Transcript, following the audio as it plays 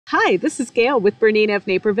Hi, this is Gayle with BERNINA of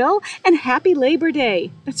Naperville, and happy Labor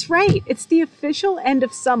Day. That's right, it's the official end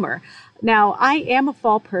of summer. Now, I am a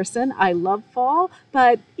fall person. I love fall,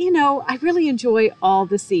 but I really enjoy all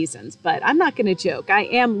the seasons. But I'm not going to joke. I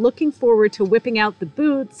am looking forward to whipping out the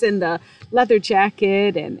boots and the leather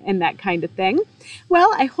jacket and that kind of thing.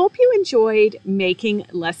 Well, I hope you enjoyed making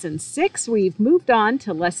lesson 6. We've moved on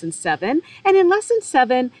to lesson 7. And in lesson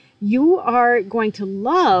 7, you are going to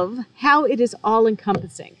love how it is all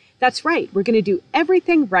encompassing. That's right. We're going to do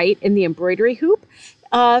everything right in the embroidery hoop.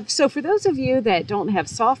 So for those of you that don't have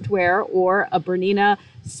software or a BERNINA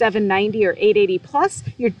 790 or 880 Plus,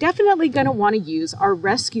 you're definitely going to want to use our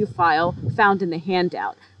rescue file found in the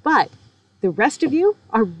handout. But the rest of you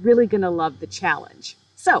are really going to love the challenge.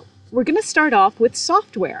 So we're going to start off with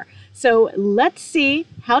software. So let's see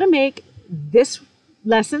how to make this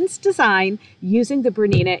lesson's design using the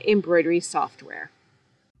BERNINA Embroidery Software.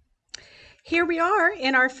 Here we are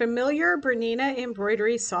in our familiar BERNINA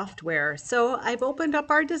Embroidery Software. So I've opened up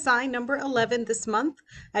our design number 11 this month.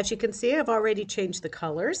 As you can see, I've already changed the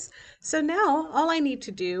colors. So now all I need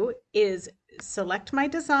to do is select my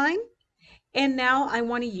design. And now I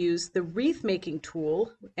want to use the wreath making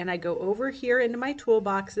tool. And I go over here into my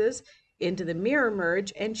toolboxes, into the mirror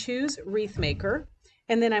merge, and choose wreath maker.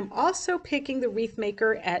 And then I'm also picking the wreath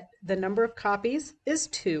maker at the number of copies is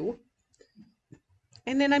 2.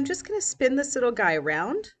 And then I'm just going to spin this little guy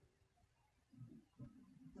around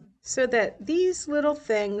so that these little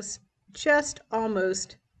things just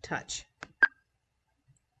almost touch.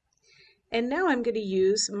 And now I'm going to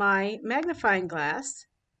use my magnifying glass,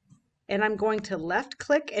 and I'm going to left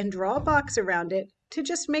click and draw a box around it to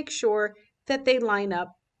just make sure that they line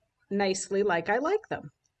up nicely like I like them.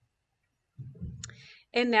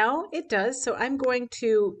 And now it does, so I'm going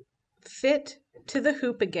to fit to the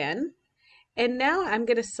hoop again. And now I'm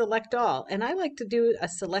going to select all, and I like to do a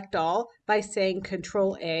select all by saying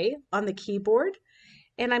Control A on the keyboard,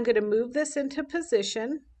 and I'm going to move this into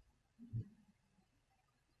position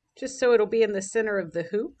just so it'll be in the center of the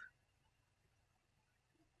hoop.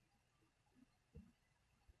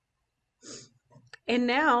 And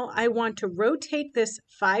now I want to rotate this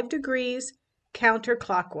 5 degrees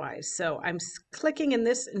counterclockwise. So I'm clicking in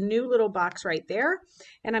this new little box right there,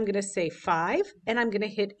 and I'm going to say 5, and I'm going to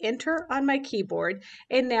hit enter on my keyboard,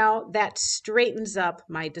 and now that straightens up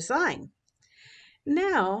my design.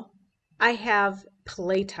 Now I have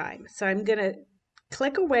playtime, so I'm going to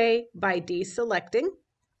click away by deselecting,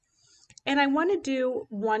 and I want to do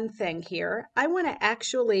one thing here. I want to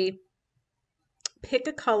actually pick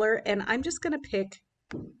a color, and I'm just going to pick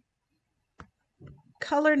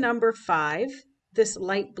color number 5, this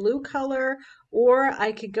light blue color, or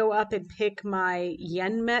I could go up and pick my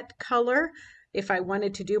Yenmet color if I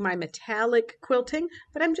wanted to do my metallic quilting,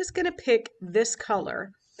 but I'm just going to pick this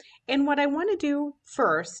color. And what I want to do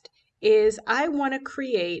first is I want to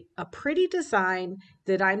create a pretty design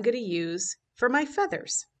that I'm going to use for my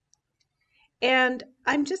feathers. And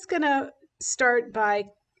I'm just going to start by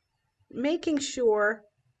making sure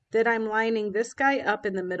that I'm lining this guy up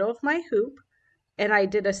in the middle of my hoop. And I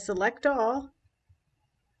did a select all.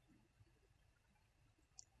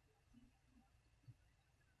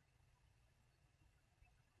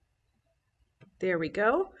 There we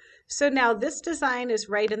go. So now this design is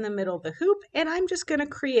right in the middle of the hoop, and I'm just going to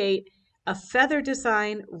create a feather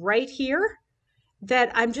design right here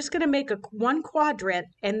that I'm just going to make one quadrant,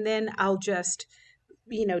 and then I'll just,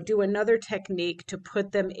 do another technique to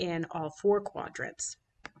put them in all 4 quadrants.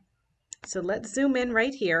 So let's zoom in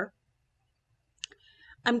right here.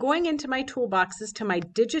 I'm going into my toolboxes to my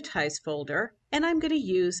digitize folder, and I'm going to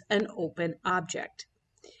use an open object.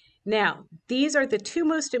 Now, these are the 2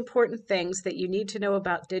 most important things that you need to know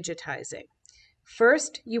about digitizing.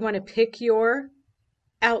 First, you want to pick your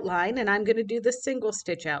outline, and I'm going to do the single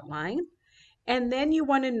stitch outline. And then you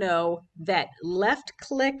want to know that left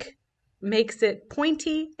click makes it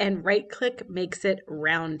pointy and right click makes it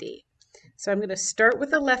roundy. So I'm going to start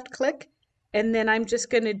with a left click, and then I'm just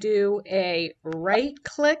going to do a right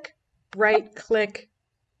click, right click,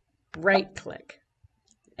 right click.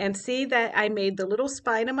 And see that I made the little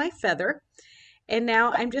spine of my feather. And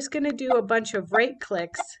now I'm just going to do a bunch of right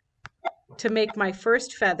clicks to make my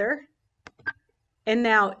first feather. And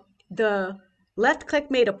now the left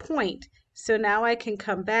click made a point. So now I can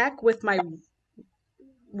come back with my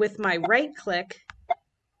right click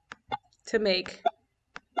to make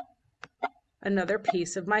another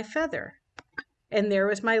piece of my feather. And there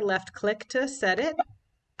was my left click to set it.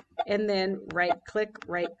 And then right click,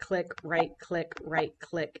 right click, right click, right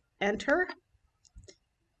click, enter.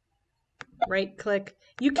 Right click.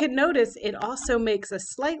 You can notice it also makes a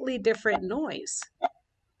slightly different noise.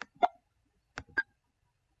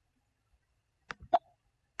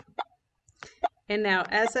 And now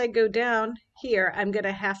as I go down here, I'm going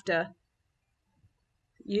to have to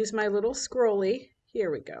use my little scrolly.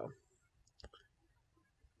 Here we go.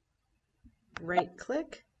 Right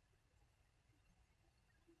click,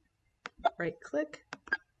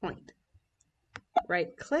 point.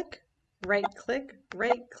 Right click, right click,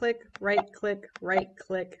 right click, right click, right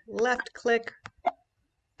click, left click.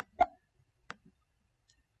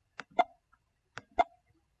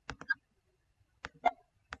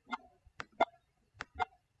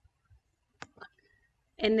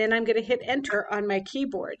 And then I'm going to hit enter on my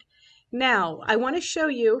keyboard. Now, I want to show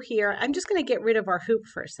you here, I'm just going to get rid of our hoop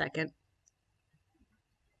for a second.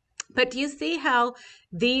 But do you see how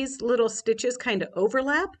these little stitches kind of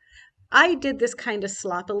overlap? I did this kind of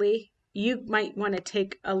sloppily. You might want to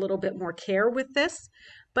take a little bit more care with this,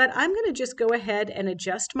 but I'm going to just go ahead and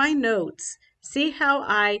adjust my nodes. See how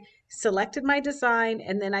I selected my design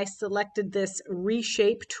and then I selected this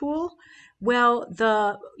reshape tool? Well,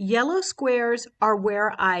 the yellow squares are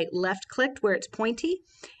where I left clicked, where it's pointy,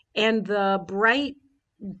 and the bright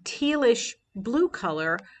tealish blue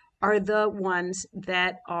color are the ones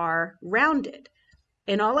that are rounded.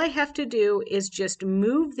 And all I have to do is just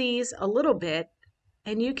move these a little bit,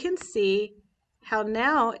 and you can see how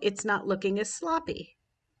now it's not looking as sloppy.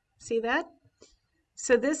 See that?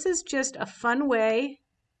 So this is just a fun way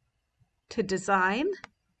to design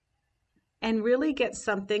and really get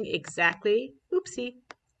something exactly, oopsie,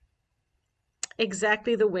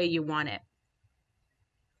 exactly the way you want it.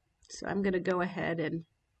 So I'm going to go ahead and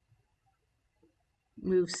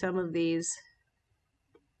move some of these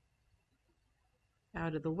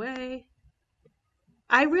out of the way.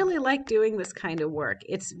 I really like doing this kind of work.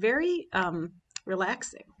 It's very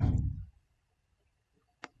relaxing.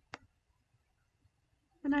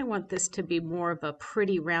 And I want this to be more of a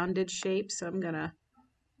pretty rounded shape, so I'm going to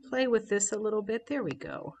play with this a little bit. There we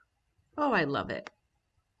go. Oh, I love it.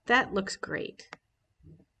 That looks great.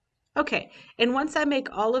 Okay, and once I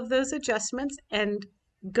make all of those adjustments and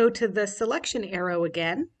go to the selection arrow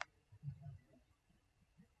again,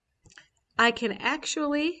 I can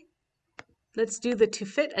actually, let's do the to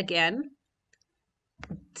fit again,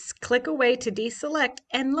 click away to deselect,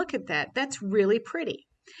 and look at that. That's really pretty.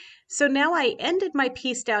 So now I ended my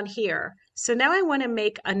piece down here. So now I want to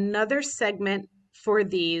make another segment for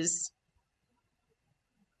these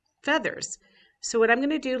feathers. So what I'm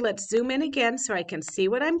going to do, let's zoom in again so I can see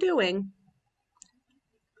what I'm doing.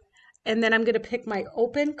 And then I'm going to pick my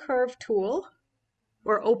open curve tool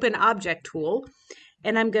or open object tool,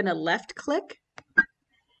 and I'm going to left click.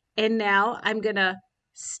 And now I'm going to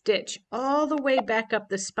stitch all the way back up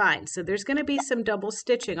the spine. So there's going to be some double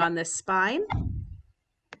stitching on this spine.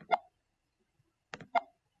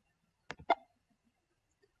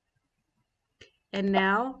 And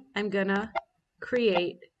now I'm going to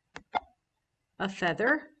create a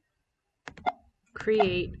feather,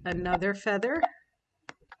 create another feather,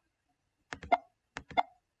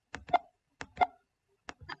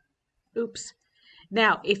 oops.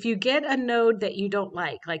 Now, if you get a node that you don't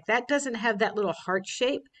like that doesn't have that little heart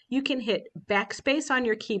shape, you can hit backspace on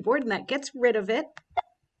your keyboard and that gets rid of it.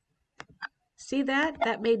 See that?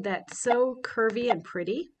 That made that so curvy and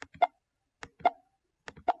pretty.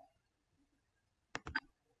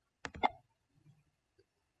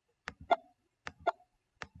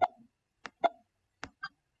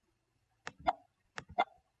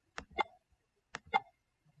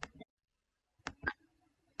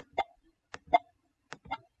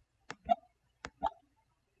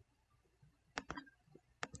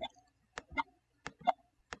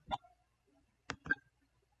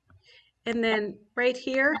 And then right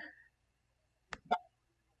here,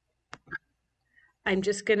 I'm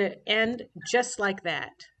just going to end just like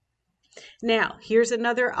that. Now, here's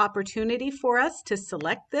another opportunity for us to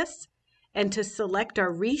select this and to select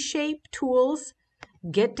our reshape tools.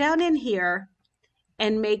 Get down in here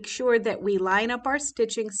and make sure that we line up our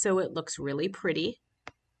stitching so it looks really pretty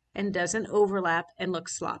and doesn't overlap and look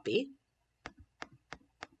sloppy.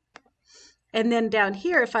 And then down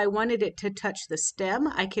here, if I wanted it to touch the stem,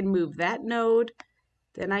 I can move that node.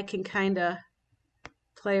 Then I can kind of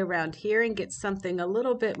play around here and get something a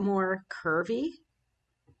little bit more curvy.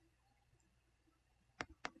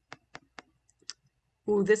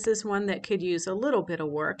 Ooh, this is one that could use a little bit of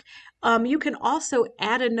work. You can also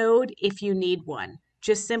add a node if you need one,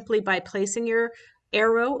 just simply by placing your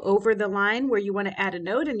arrow over the line where you want to add a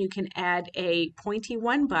node, and you can add a pointy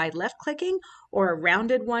one by left clicking or a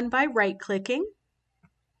rounded one by right clicking.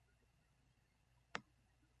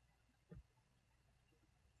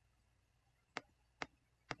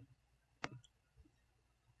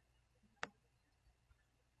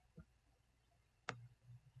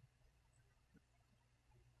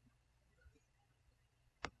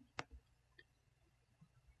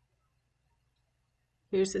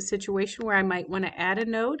 Here's a situation where I might want to add a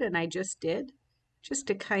node, and I just did, just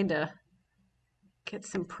to kind of get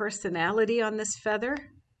some personality on this feather.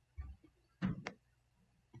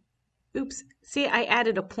 Oops, see, I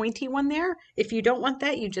added a pointy one there. If you don't want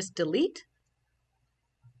that, you just delete.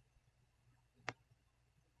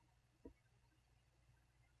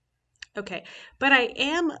 Okay, but I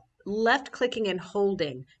am left clicking and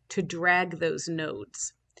holding to drag those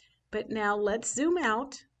nodes. But now let's zoom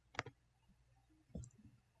out.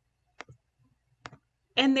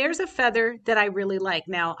 And there's a feather that I really like.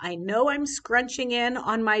 Now, I know I'm scrunching in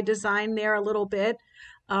on my design there a little bit.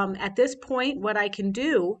 At this point, what I can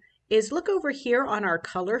do is look over here on our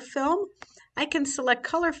color film. I can select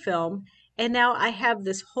color film, and now I have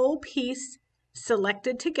this whole piece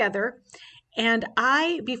selected together. And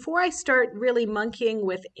before I start really monkeying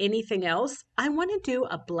with anything else, I want to do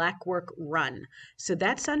a black work run. So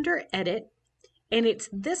that's under Edit, and it's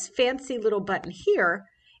this fancy little button here.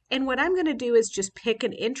 And what I'm going to do is just pick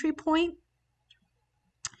an entry point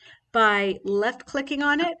by left clicking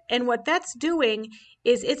on it. And what that's doing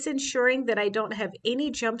is it's ensuring that I don't have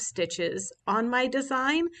any jump stitches on my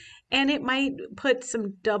design. And it might put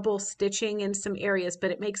some double stitching in some areas,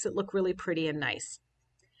 but it makes it look really pretty and nice.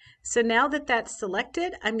 So now that that's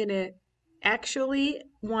selected, I'm going to actually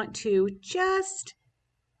want to just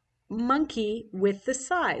monkey with the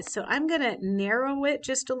size. So I'm going to narrow it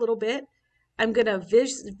just a little bit. I'm going to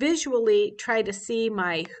visually try to see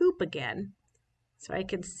my hoop again, so I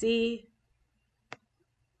can see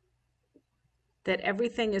that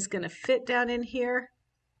everything is going to fit down in here.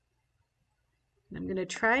 And I'm going to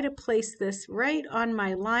try to place this right on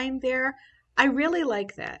my line there. I really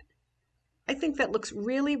like that. I think that looks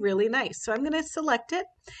really, really nice. So I'm going to select it.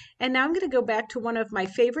 And now I'm going to go back to one of my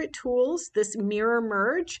favorite tools, this mirror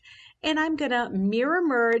merge. And I'm going to mirror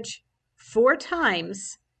merge 4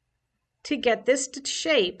 times to get this to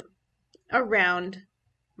shape around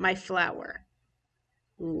my flower.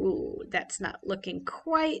 Ooh, that's not looking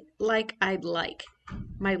quite like I'd like.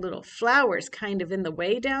 My little flower's kind of in the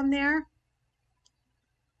way down there.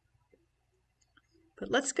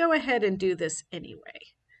 But let's go ahead and do this anyway.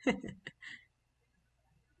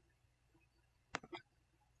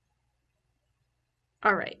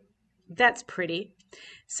 All right, that's pretty.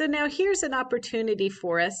 So now here's an opportunity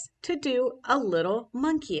for us to do a little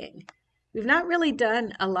monkeying. We've not really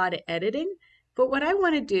done a lot of editing, but what I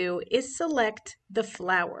want to do is select the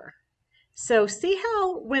flower. So see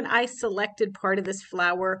how when I selected part of this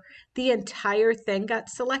flower, the entire thing got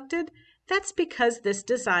selected? That's because this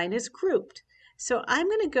design is grouped. So I'm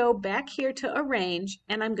going to go back here to Arrange,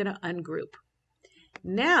 and I'm going to ungroup.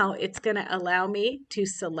 Now it's going to allow me to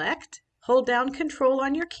select, hold down Control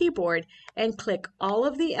on your keyboard, and click all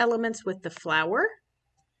of the elements with the flower.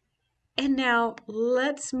 And now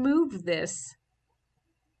let's move this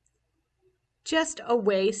just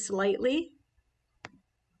away slightly,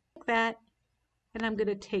 like that. And I'm going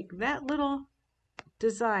to take that little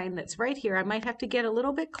design that's right here. I might have to get a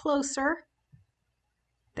little bit closer.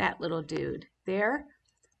 That little dude there.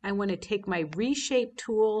 I want to take my reshape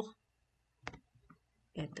tool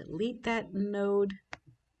and delete that node.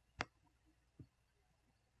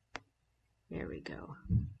 There we go.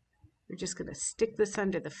 We're just going to stick this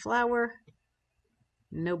under the flower.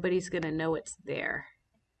 Nobody's going to know it's there.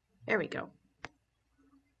 There we go.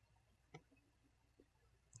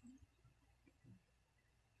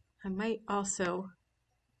 I might also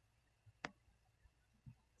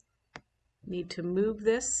need to move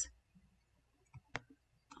this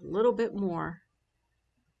a little bit more.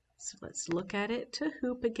 So let's look at it to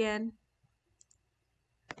hoop again.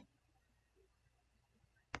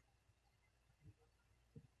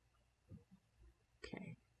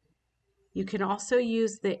 Okay. You can also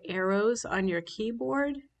use the arrows on your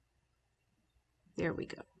keyboard. There we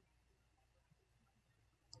go.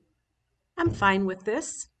 I'm fine with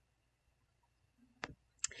this.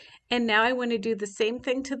 And now I want to do the same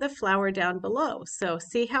thing to the flower down below. So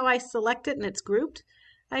see how I select it and it's grouped?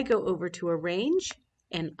 I go over to Arrange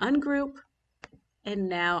and ungroup. And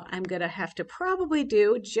now I'm going to have to probably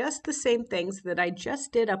do just the same things that I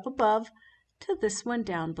just did up above to this one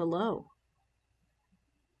down below.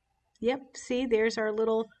 Yep, see, there's our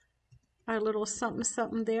little something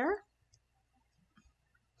something there.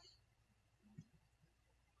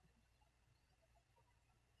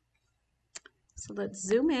 So let's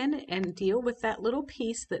zoom in and deal with that little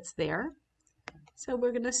piece that's there. So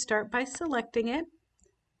we're going to start by selecting it.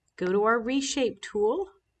 Go to our reshape tool.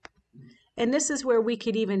 And this is where we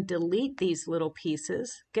could even delete these little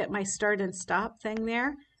pieces. Get my start and stop thing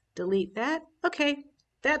there. Delete that. Okay,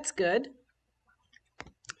 that's good.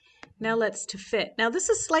 Now let's to fit. Now this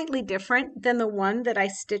is slightly different than the one that I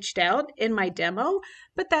stitched out in my demo,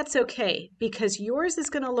 but that's okay because yours is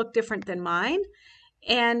going to look different than mine.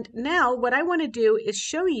 And now what I want to do is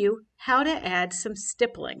show you how to add some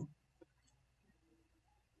stippling.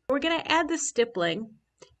 We're going to add the stippling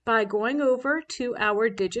by going over to our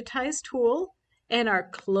digitize tool and our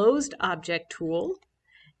closed object tool,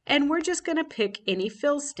 and we're just going to pick any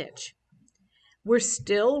fill stitch. We're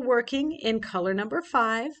still working in color number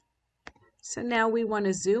 5. So now we want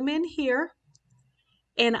to zoom in here,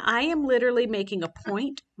 and I am literally making a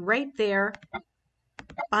point right there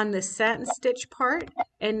on the satin stitch part,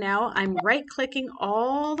 and now I'm right clicking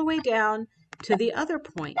all the way down to the other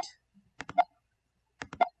point.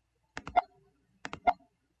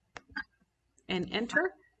 And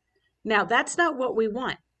enter. Now that's not what we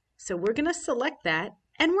want. So we're going to select that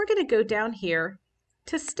and we're going to go down here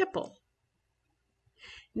to stipple.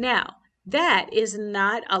 Now that is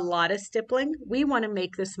not a lot of stippling. We want to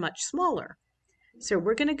make this much smaller. So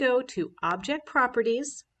we're going to go to Object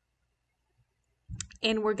Properties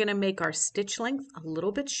and we're going to make our stitch length a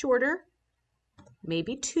little bit shorter,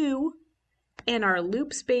 maybe 2, and our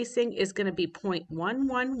loop spacing is going to be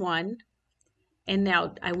 0.111. And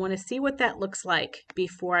now I want to see what that looks like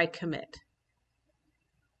before I commit.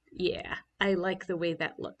 Yeah, I like the way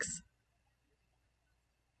that looks.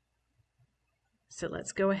 So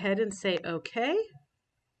let's go ahead and say OK.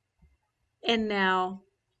 And now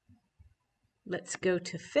let's go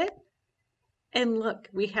to fit. And look,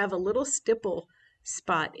 we have a little stipple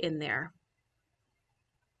spot in there.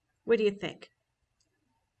 What do you think?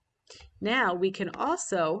 Now we can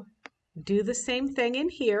also do the same thing in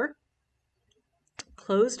here.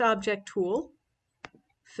 Closed object tool,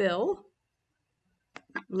 fill,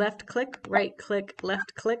 left click, right click,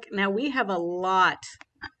 left click. Now we have a lot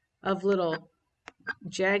of little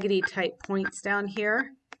jaggedy type points down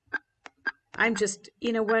here. I'm just,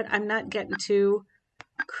 you know what, I'm not getting too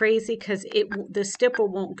crazy because the stipple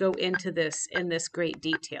won't go into this in this great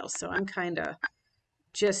detail. So I'm kind of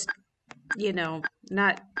just, you know,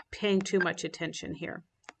 not paying too much attention here.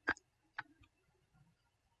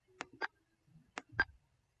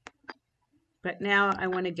 But now I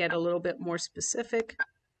want to get a little bit more specific.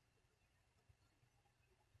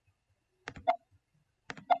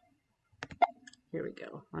 Here we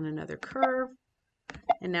go, on another curve.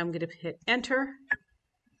 And now I'm going to hit enter.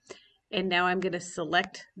 And now I'm going to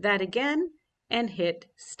select that again and hit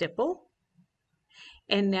stipple.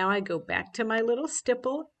 And now I go back to my little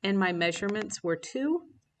stipple and my measurements were 2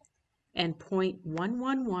 and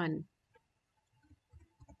 0.111.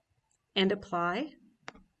 And apply.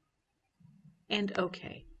 And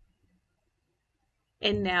OK.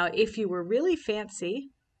 And now if you were really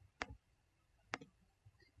fancy,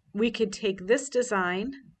 we could take this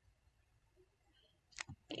design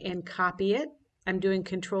and copy it. I'm doing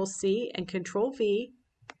Control C and Control V.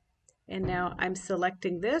 And now I'm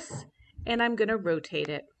selecting this and I'm going to rotate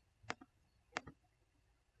it.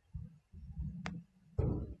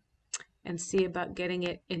 And see about getting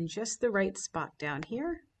it in just the right spot down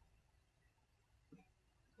here.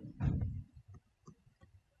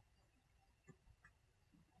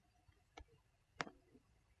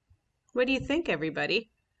 What do you think,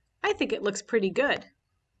 everybody? I think it looks pretty good.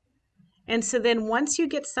 And so then once you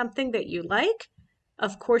get something that you like,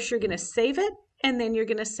 of course you're going to save it and then you're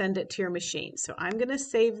going to send it to your machine. So I'm going to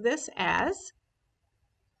save this as,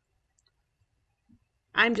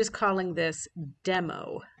 I'm just calling this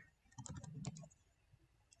demo.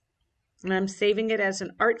 And I'm saving it as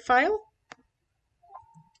an art file.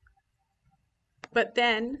 But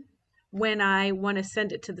then when I want to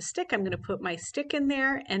send it to the stick, I'm going to put my stick in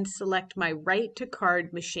there and select my write to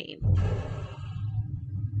card machine.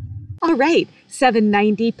 All right,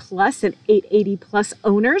 790 plus and 880 plus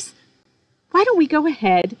owners, why don't we go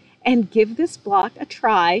ahead and give this block a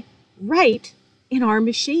try right in our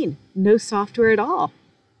machine? No software at all.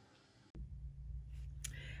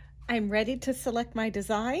 I'm ready to select my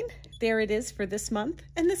design. There it is for this month.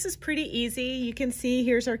 And this is pretty easy. You can see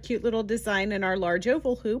here's our cute little design in our large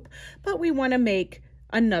oval hoop, but we want to make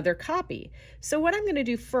another copy. So what I'm going to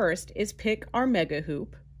do first is pick our mega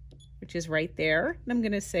hoop, which is right there. And I'm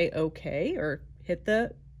going to say OK or hit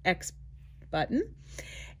the X button.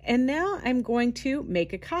 And now I'm going to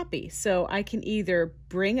make a copy. So I can either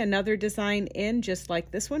bring another design in just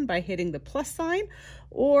like this one by hitting the plus sign,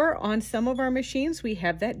 or on some of our machines we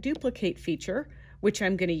have that duplicate feature, which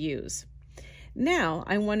I'm going to use. Now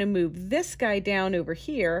I want to move this guy down over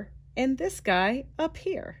here and this guy up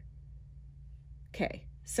here. Okay,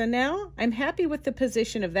 so now I'm happy with the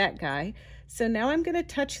position of that guy. So now I'm going to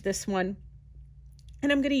touch this one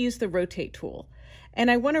and I'm going to use the rotate tool. And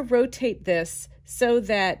I want to rotate this so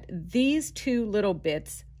that these two little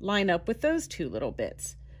bits line up with those two little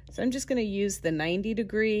bits. So I'm just going to use the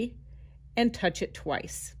 90-degree and touch it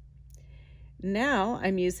twice. Now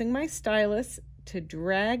I'm using my stylus to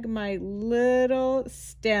drag my little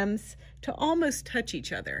stems to almost touch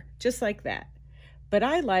each other, just like that. But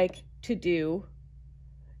I like to do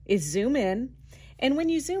is zoom in, and when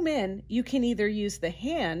you zoom in, you can either use the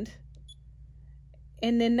hand,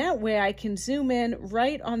 and then that way I can zoom in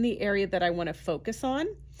right on the area that I want to focus on.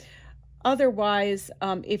 Otherwise,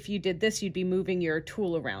 if you did this, you'd be moving your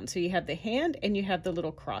tool around. So you have the hand and you have the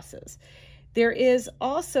little crosses. There is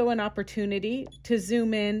also an opportunity to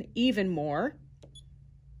zoom in even more.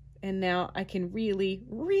 And now I can really,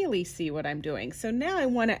 really see what I'm doing. So now I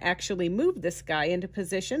want to actually move this guy into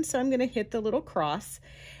position. So I'm going to hit the little cross,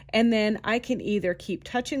 and then I can either keep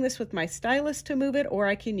touching this with my stylus to move it, or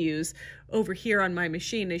I can use over here on my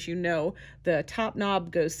machine, as you know, the top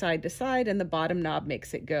knob goes side to side and the bottom knob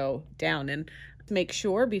makes it go down. And make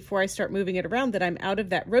sure before I start moving it around that I'm out of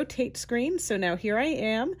that rotate screen. So now here I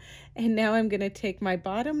am, and now I'm going to take my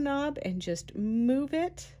bottom knob and just move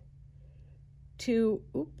it to,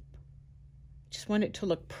 just want it to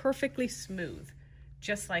look perfectly smooth,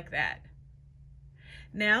 just like that.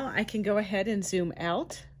 Now I can go ahead and zoom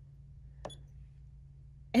out,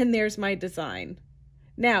 and there's my design.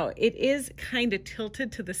 Now it is kind of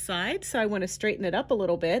tilted to the side, so I want to straighten it up a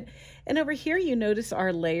little bit. And over here you notice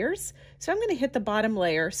our layers. So I'm going to hit the bottom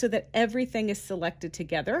layer so that everything is selected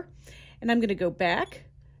together. And I'm going to go back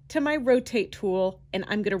to my rotate tool, and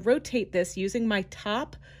I'm going to rotate this using my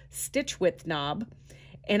top stitch width knob.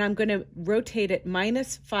 And I'm going to rotate it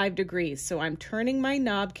 -5 degrees. So I'm turning my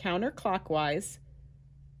knob counterclockwise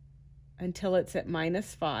until it's at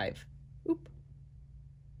 -5. Oop.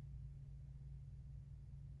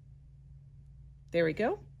 There we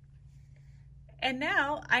go. And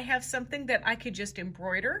now I have something that I could just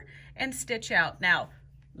embroider and stitch out. Now,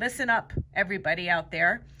 listen up, everybody out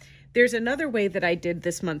there. There's another way that I did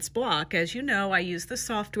this month's block. As you know, I used the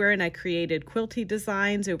software and I created quilty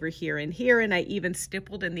designs over here and here, and I even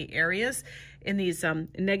stippled in the areas in these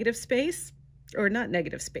negative space, or not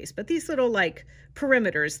negative space, but these little like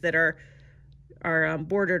perimeters that are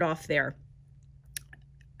bordered off there.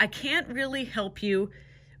 I can't really help you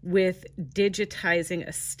with digitizing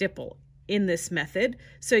a stipple in this method,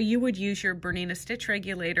 so you would use your Bernina stitch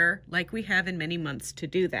regulator like we have in many months to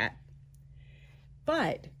do that.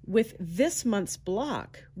 But with this month's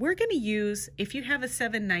block, we're going to use, if you have a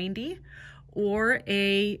 790 or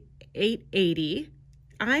a 880,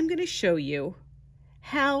 I'm going to show you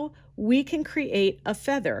how we can create a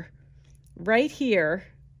feather right here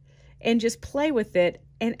and just play with it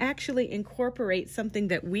and actually incorporate something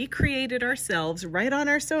that we created ourselves right on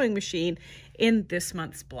our sewing machine in this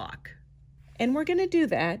month's block. And we're going to do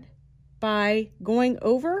that by going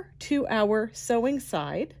over to our sewing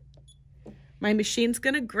side. My machine's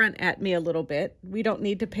going to grunt at me a little bit. We don't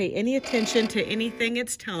need to pay any attention to anything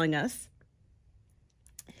it's telling us.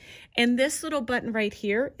 And this little button right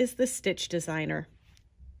here is the Stitch Designer.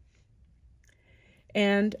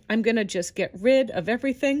 And I'm going to just get rid of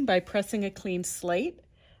everything by pressing a clean slate.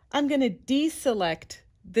 I'm going to deselect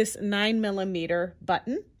this 9mm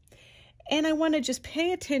button. And I want to just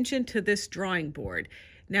pay attention to this drawing board.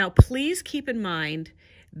 Now, please keep in mind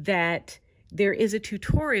that there is a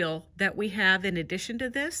tutorial that we have in addition to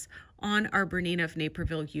this on our BERNINA of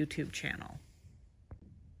Naperville YouTube channel.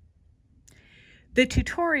 The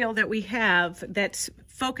tutorial that we have that's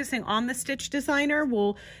focusing on the Stitch Designer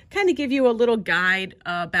will kind of give you a little guide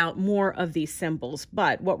about more of these symbols.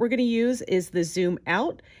 But what we're going to use is the zoom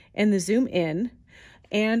out and the zoom in.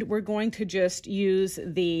 And we're going to just use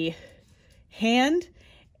the hand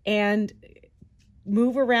and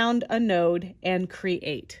move around a node and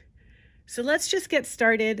create. So let's just get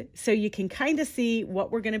started so you can kind of see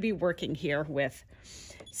what we're going to be working here with.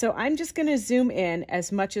 So I'm just going to zoom in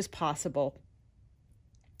as much as possible.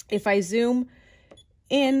 If I zoom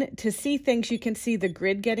in to see things, you can see the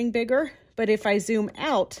grid getting bigger. But if I zoom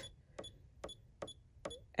out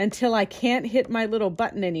until I can't hit my little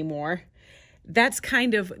button anymore, that's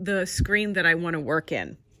kind of the screen that I want to work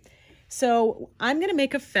in. So I'm going to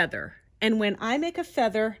make a feather. And when I make a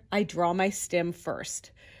feather, I draw my stem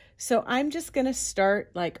first. So I'm just going to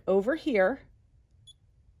start like over here,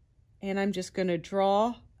 and I'm just going to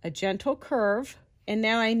draw a gentle curve. And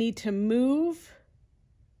now I need to move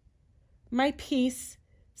my piece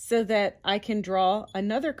so that I can draw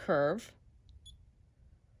another curve.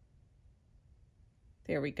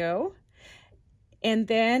 There we go. And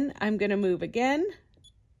then I'm going to move again,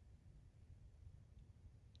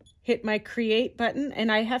 hit my create button,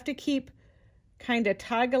 and I have to keep kind of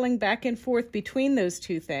toggling back and forth between those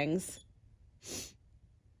two things.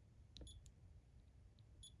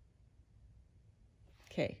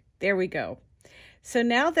 Okay, there we go. So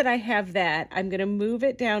now that I have that, I'm going to move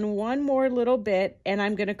it down one more little bit, and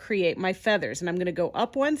I'm going to create my feathers. And I'm going to go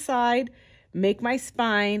up one side, make my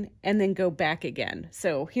spine, and then go back again.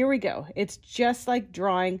 So here we go. It's just like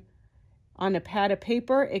drawing on a pad of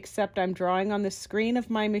paper, except I'm drawing on the screen of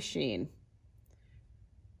my machine.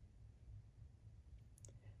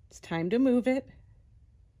 It's time to move it.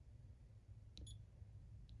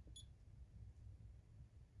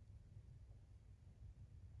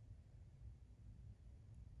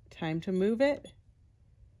 Time to move it.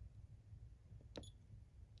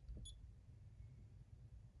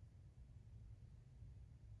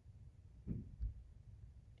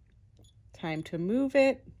 Time to move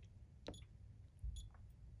it.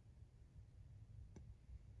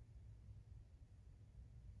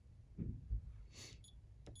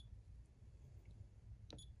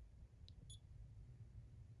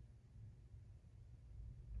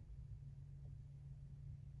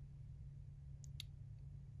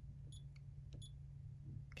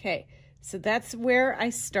 Okay, so that's where I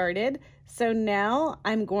started. So now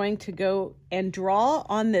I'm going to go and draw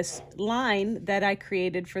on this line that I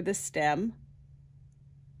created for the stem.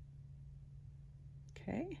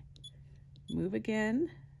 Okay, move again.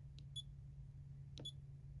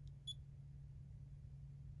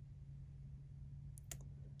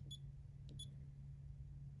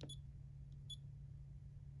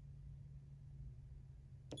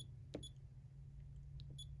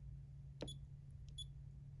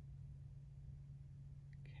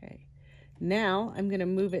 Now I'm going to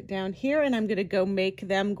move it down here, and I'm going to go make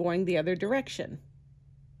them going the other direction.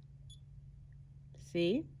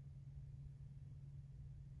 See?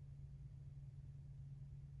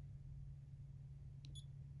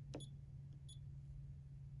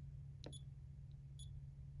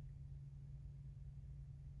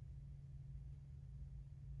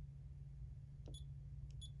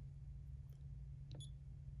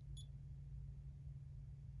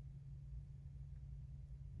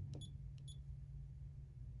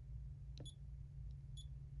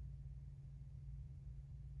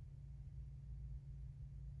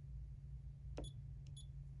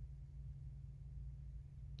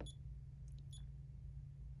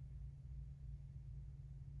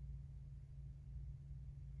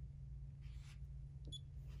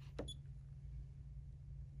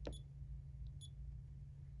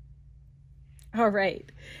 All right,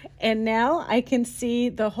 and now I can see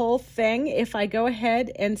the whole thing if I go ahead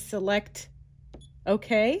and select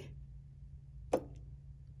OK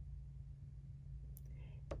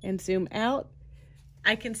and zoom out.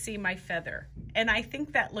 I can see my feather, and I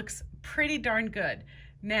think that looks pretty darn good.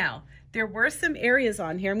 Now, there were some areas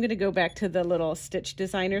on here. I'm going to go back to the little Stitch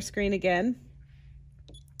Designer screen again.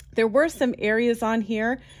 There were some areas on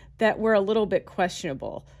here that were a little bit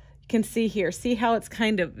questionable. Can see here, see how it's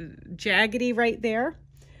kind of jaggedy right there?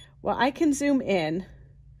 Well, I can zoom in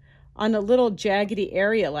on a little jaggedy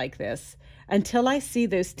area like this until I see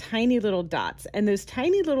those tiny little dots, and those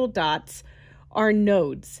tiny little dots are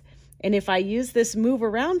nodes. And if I use this move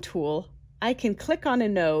around tool, I can click on a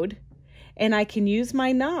node and I can use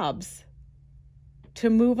my knobs to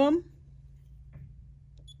move them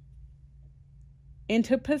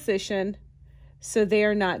into position so they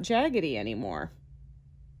are not jaggedy anymore.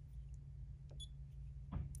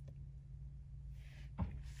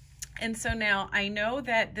 And so now I know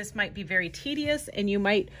that this might be very tedious, and you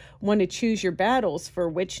might want to choose your battles for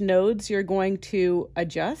which nodes you're going to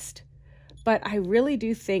adjust. But I really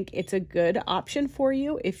do think it's a good option for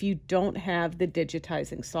you if you don't have the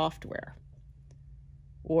digitizing software,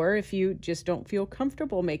 or if you just don't feel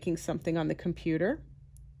comfortable making something on the computer.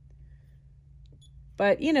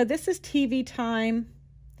 But, you know, this is TV time.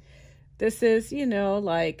 This is, you know,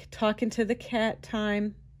 like talking to the cat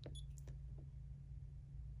time.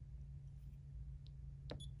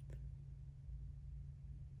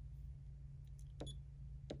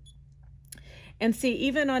 And see,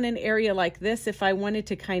 even on an area like this, if I wanted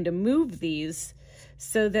to kind of move these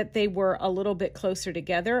so that they were a little bit closer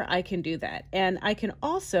together, I can do that. And I can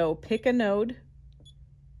also pick a node,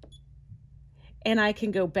 and I can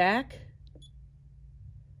go back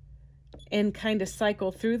and kind of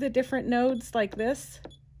cycle through the different nodes like this.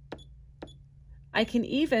 I can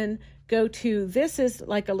even go to, this is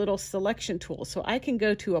like a little selection tool. So I can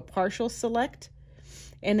go to a partial select,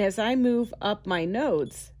 and as I move up my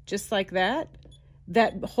nodes, just like that,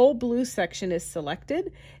 that whole blue section is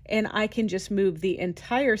selected, and I can just move the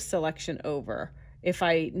entire selection over if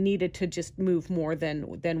I needed to just move more than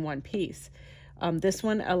one piece. This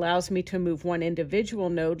one allows me to move one individual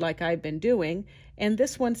node like I've been doing, and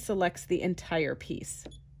this one selects the entire piece.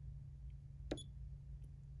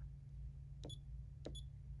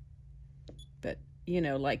 But, you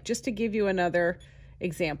know, like just to give you another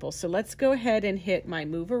example. So let's go ahead and hit my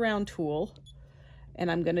move around tool,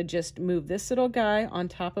 and I'm going to just move this little guy on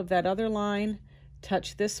top of that other line,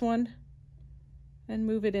 touch this one, and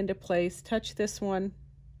move it into place, touch this one,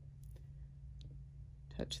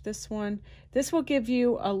 touch this one. This will give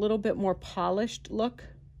you a little bit more polished look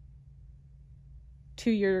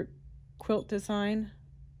to your quilt design.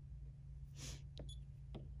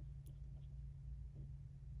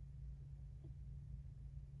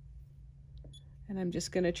 And I'm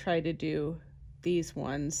just going to try to do these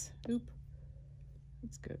ones. Oop.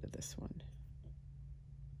 Let's go to this one.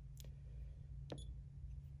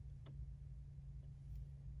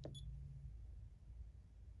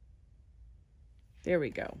 There we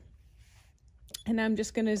go. And I'm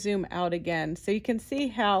just going to zoom out again so you can see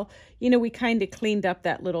how, you know, we kind of cleaned up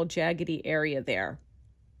that little jaggedy area there.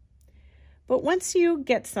 But once you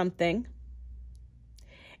get something,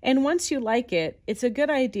 and once you like it, it's a good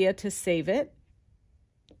idea to save it.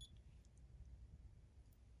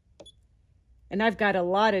 And I've got a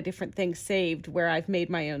lot of different things saved where I've made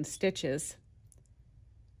my own stitches.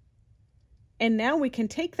 And now we can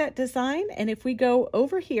take that design, and if we go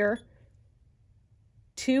over here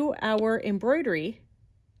to our embroidery,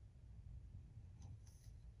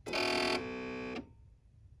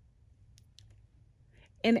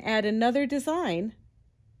 and add another design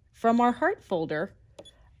from our heart folder,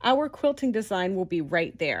 our quilting design will be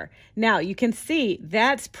right there. Now you can see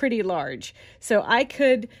that's pretty large. So I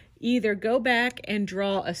could either go back and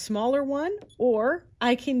draw a smaller one, or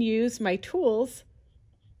I can use my tools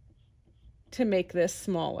to make this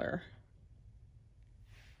smaller.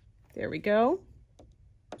 There we go.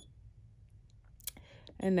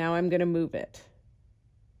 And now I'm going to move it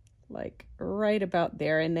like right about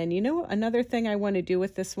there. And then, you know, another thing I want to do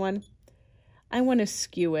with this one, I want to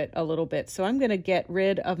skew it a little bit. So I'm going to get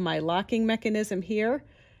rid of my locking mechanism here,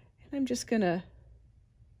 and I'm just going to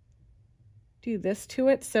do this to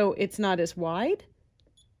it so it's not as wide.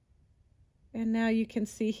 And now you can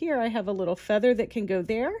see here I have a little feather that can go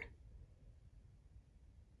there,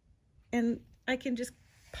 and I can just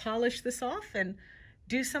polish this off and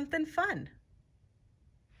do something fun.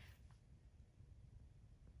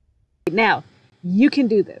 Now, you can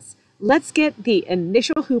do this. Let's get the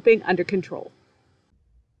initial hooping under control.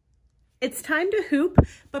 It's time to hoop,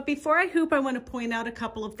 but before I hoop, I want to point out a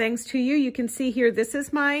couple of things to you. You can see here, this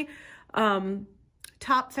is my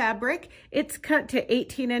top fabric. It's cut to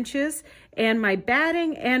 18 inches, and my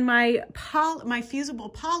batting and my fusible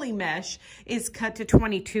poly mesh is cut to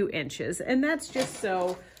 22 inches. And that's just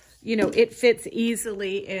so, you know, it fits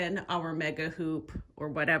easily in our mega hoop or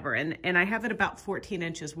whatever. And I have it about 14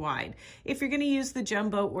 inches wide. If you're going to use the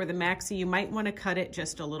jumbo or the maxi, you might want to cut it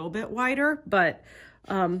just a little bit wider, but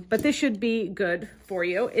this should be good for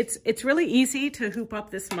you. It's really easy to hoop up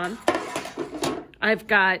this month. I've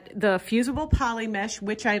got the fusible poly mesh,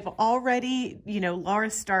 which I've already, you know,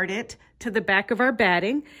 Laura started to the back of our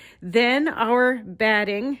batting. Then our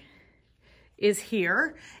batting is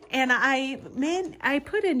here. And I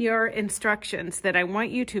put in your instructions that I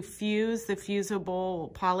want you to fuse the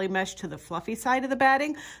fusible poly mesh to the fluffy side of the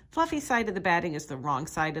batting. Fluffy side of the batting is the wrong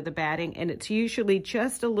side of the batting, and it's usually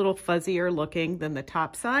just a little fuzzier looking than the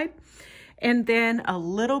top side. And then a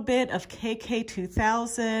little bit of KK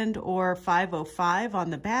 2000 or 505 on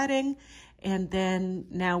the batting. And then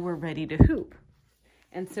now we're ready to hoop.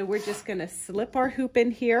 And so we're just gonna slip our hoop in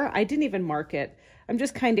here. I didn't even mark it. I'm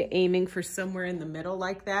just kind of aiming for somewhere in the middle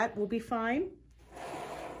like that will be fine.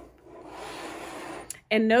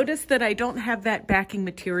 And notice that I don't have that backing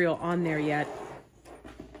material on there yet.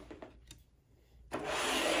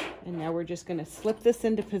 And now we're just gonna slip this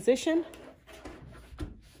into position.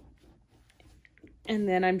 And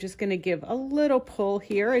then I'm just gonna give a little pull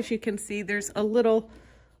here. As you can see, there's a little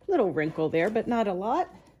wrinkle there, but not a lot.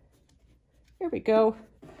 There we go.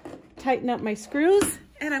 Tighten up my screws,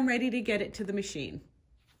 and I'm ready to get it to the machine.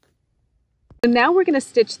 So now we're gonna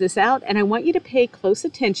stitch this out, and I want you to pay close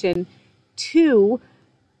attention to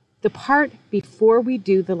the part before we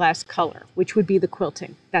do the last color, which would be the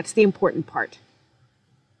quilting. That's the important part.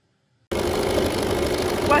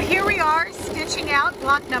 Well, here we are stitching out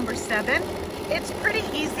block number 7. It's pretty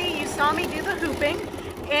easy. You saw me do the hooping,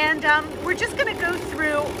 and we're just going to go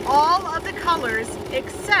through all of the colors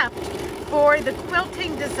except for the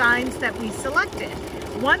quilting designs that we selected.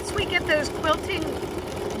 Once we get those quilting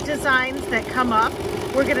designs that come up,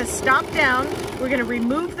 we're gonna stop down, we're gonna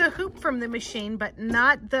remove the hoop from the machine, but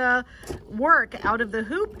not the work out of the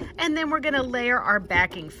hoop, and then we're gonna layer our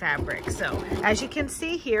backing fabric. So as you can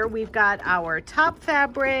see here, we've got our top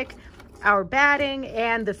fabric, our batting,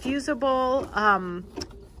 and the fusible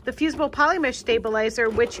polymesh stabilizer,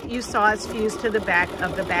 which you saw is fused to the back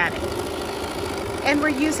of the batting. And we're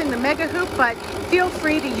using the mega hoop, but feel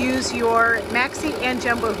free to use your maxi and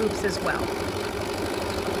jumbo hoops as well.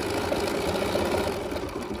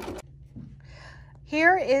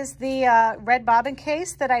 Here is the red bobbin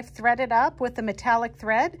case that I've threaded up with the metallic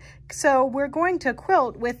thread. So we're going to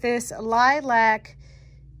quilt with this lilac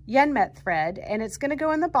yenmet thread, and it's going to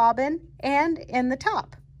go in the bobbin and in the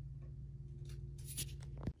top.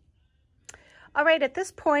 All right, at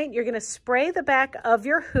this point, you're going to spray the back of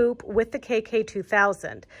your hoop with the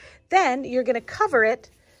KK2000. Then you're going to cover it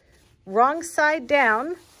wrong side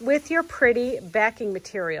down with your pretty backing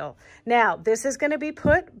material. Now, this is going to be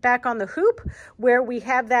put back on the hoop where we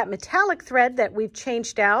have that metallic thread that we've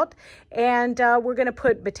changed out, and we're going to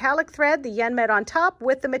put metallic thread, the yenmet on top,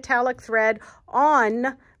 with the metallic thread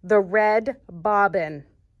on the red bobbin.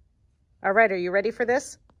 All right, are you ready for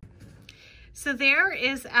this? So there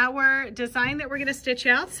is our design that we're going to stitch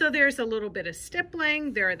out. So there's a little bit of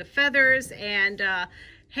stippling, there are the feathers, and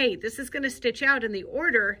hey, this is going to stitch out in the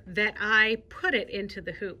order that I put it into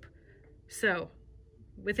the hoop. So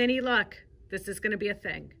with any luck, this is going to be a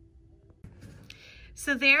thing.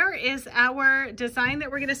 So there is our design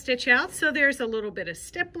that we're going to stitch out. So there's a little bit of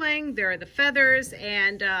stippling, there are the feathers,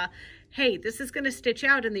 and hey, this is going to stitch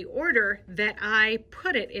out in the order that I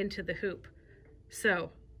put it into the hoop.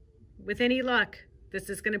 So with any luck, this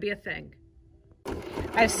is going to be a thing.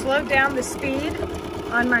 I've slowed down the speed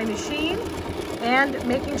on my machine and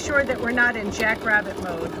making sure that we're not in jackrabbit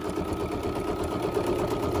mode.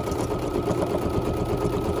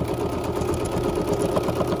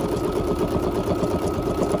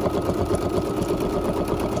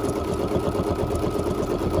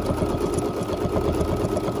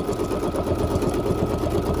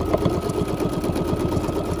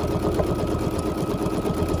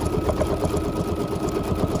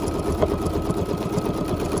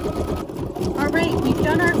 We've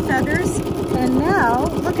done our feathers, and now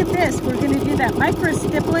look at this. We're going to do that micro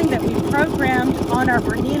stippling that we programmed on our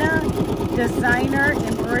BERNINA Designer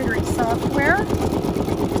Embroidery Software.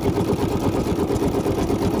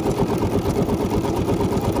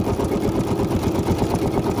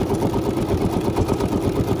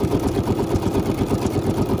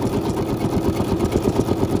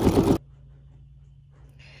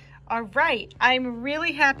 All right, I'm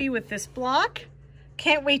really happy with this block.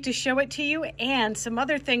 Can't wait to show it to you and some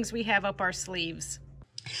other things we have up our sleeves.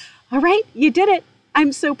 All right, you did it.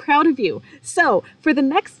 I'm so proud of you. So for the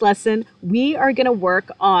next lesson, we are going to work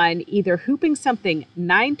on either hooping something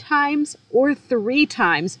 9 times or 3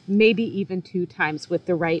 times, maybe even 2 times with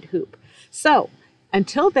the right hoop. So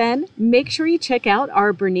until then, make sure you check out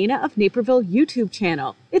our BERNINA of Naperville YouTube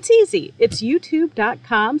channel. It's easy. It's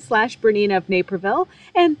youtube.com/BERNINA of Naperville,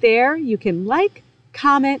 and there you can like,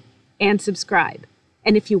 comment, and subscribe.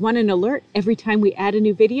 And if you want an alert every time we add a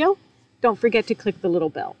new video, don't forget to click the little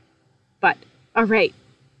bell. But, all right,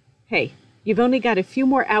 hey, you've only got a few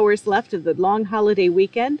more hours left of the long holiday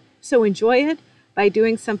weekend, so enjoy it by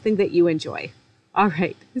doing something that you enjoy. All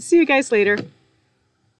right, see you guys later.